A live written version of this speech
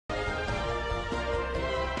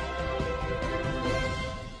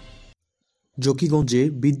জকিগঞ্জে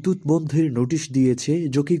বিদ্যুৎ বন্ধের নোটিশ দিয়েছে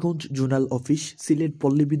জকিগঞ্জ জোনাল অফিস সিলেট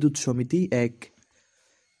পল্লী বিদ্যুৎ সমিতি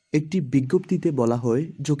একটি বিজ্ঞপ্তিতে বলা হয়,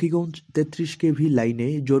 জকিগঞ্জ ৩৩ কেভি লাইনে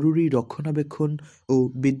জরুরি রক্ষণাবেক্ষণ ও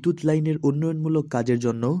বিদ্যুৎ লাইনের উন্নয়নমূলক কাজের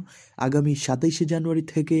জন্য আগামী ২৭শে জানুয়ারি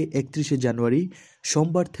থেকে ৩১শে জানুয়ারি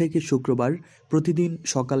সোমবার থেকে শুক্রবার প্রতিদিন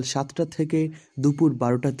সকাল ৭টা থেকে দুপুর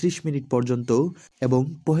 ১২টা ৩০ মিনিট পর্যন্ত এবং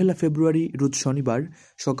 ১লা ফেব্রুয়ারি রোজ শনিবার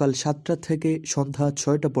সকাল ৭টা থেকে সন্ধ্যা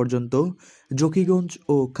 ৬টা পর্যন্ত জকিগঞ্জ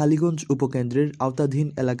ও কালীগঞ্জ উপকেন্দ্রের আওতাধীন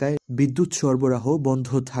এলাকায় বিদ্যুৎ সরবরাহ বন্ধ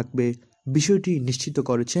থাকবে। বিষয়টি নিশ্চিত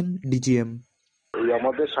করেছেন ডিজিএম।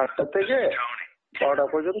 আমাদের ৭টা থেকে ১২টা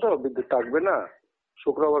পর্যন্ত বিদ্যুৎ থাকবে না,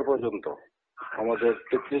 শুক্রবার পর্যন্ত আমাদের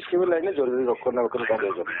 ৩৩ কেভি লাইনে জরুরি রক্ষণাবেক্ষণ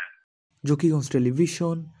কাজের জন্য। জকিগঞ্জ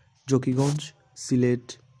টেলিভিশন, জকিগঞ্জ, সিলেট।